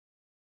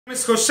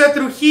It's Jose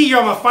Trujillo.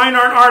 I'm a fine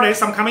art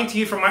artist. I'm coming to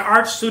you from my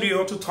art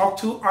studio to talk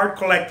to art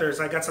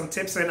collectors. I got some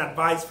tips and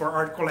advice for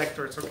art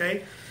collectors,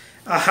 okay?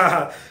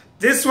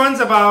 This one's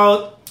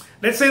about,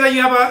 let's say that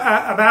you have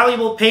a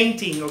valuable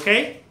painting,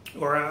 okay?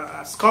 Or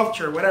a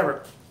sculpture,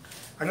 whatever.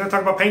 I'm going to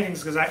talk about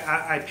paintings because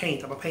I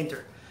paint. I'm a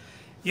painter.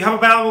 You have a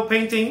valuable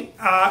painting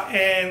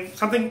and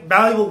something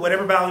valuable,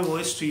 whatever valuable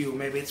is to you.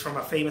 Maybe it's from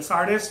a famous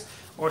artist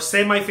or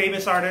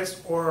semi-famous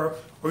artist or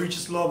you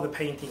just love the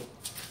painting.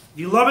 If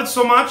you love it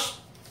so much,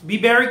 be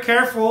very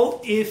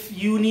careful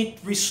if you need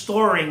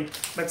restoring.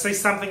 Let's say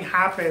something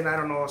happened, I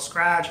don't know, a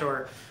scratch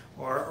or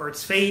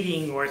it's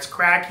fading or it's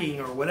cracking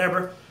or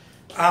whatever.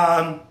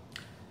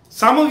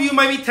 Some of you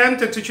might be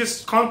tempted to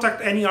just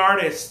contact any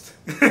artist.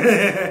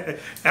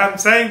 I'm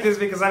saying this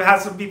because I've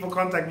had some people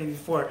contact me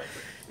before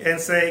and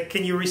say,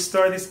 can you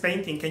restore this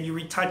painting? Can you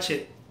retouch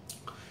it?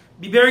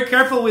 Be very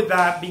careful with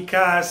that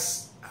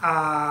because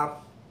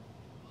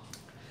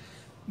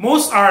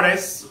most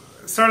artists,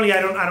 certainly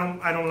I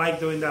don't like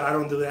doing that. I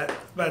don't do that.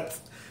 But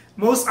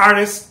most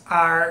artists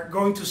are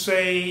going to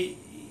say,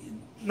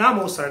 not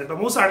most artists, but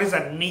most artists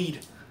that need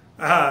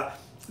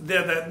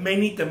that may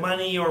need the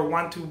money or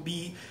don't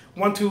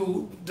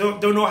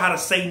know how to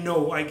say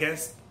no, I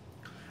guess,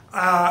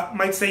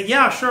 might say,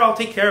 yeah, sure, I'll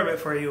take care of it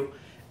for you.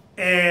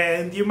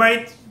 And you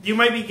might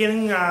be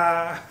getting you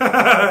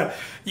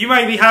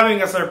might be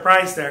having a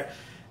surprise there.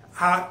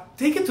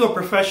 Take it to a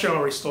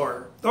professional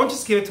restorer. Don't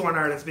just give it to an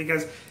artist,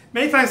 because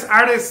many times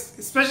artists,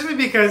 especially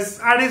because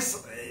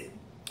artists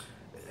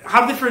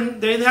have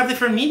different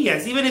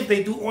medias. Even if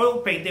they do oil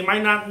paint, they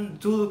might not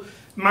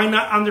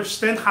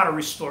understand how to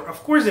restore.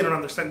 Of course they don't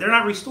understand. They're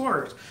not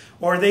restorers,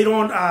 or they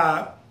don't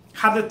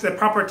have the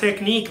proper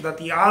technique that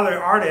the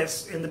other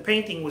artist in the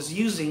painting was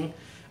using,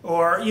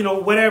 or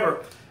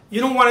whatever. You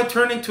don't want to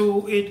turn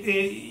into it.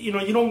 You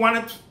don't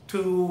want it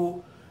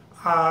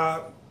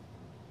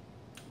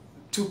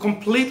to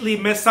completely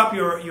mess up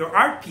your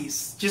art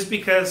piece just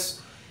because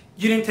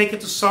you didn't take it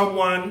to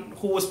someone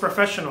who was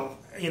professional,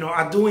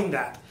 at doing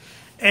that.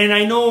 And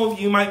I know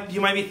you might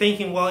be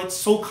thinking, well, it's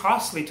so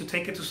costly to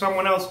take it to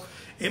someone else.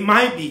 It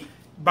might be,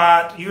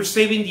 but you're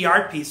saving the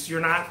art piece.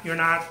 You're not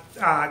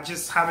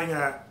just having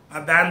a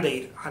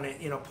band-aid on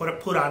it,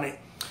 put on it.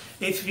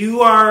 If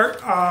you are,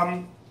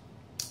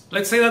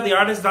 let's say that the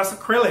artist does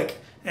acrylic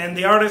and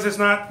the artist is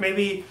not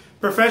maybe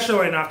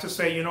professional enough to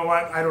say, you know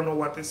what, I don't know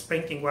what this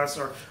painting was,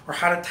 or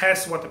how to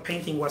test what the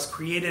painting was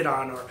created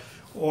on,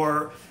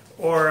 or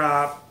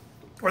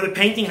the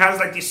painting has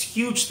like these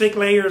huge thick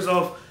layers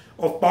of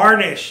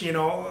varnish,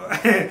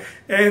 and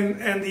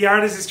the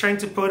artist is trying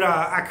to put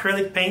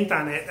acrylic paint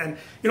on it, and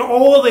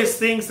all of these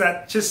things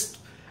that just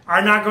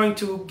are not going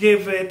to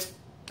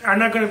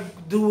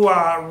do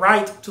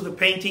right to the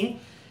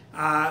painting.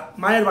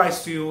 My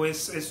advice to you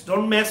is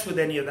don't mess with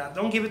any of that.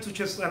 Don't give it to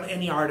just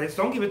any artist.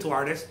 Don't give it to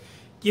artists.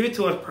 Give it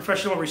to a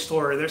professional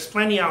restorer. There's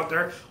plenty out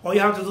there. All you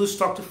have to do is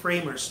talk to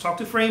framers. Talk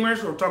to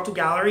framers or talk to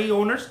gallery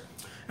owners,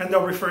 and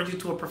they'll refer you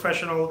to a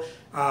professional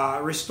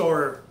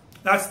restorer.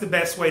 That's the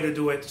best way to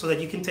do it so that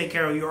you can take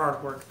care of your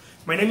artwork.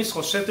 My name is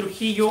Jose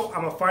Trujillo.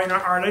 I'm a fine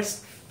art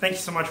artist. Thank you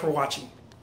so much for watching.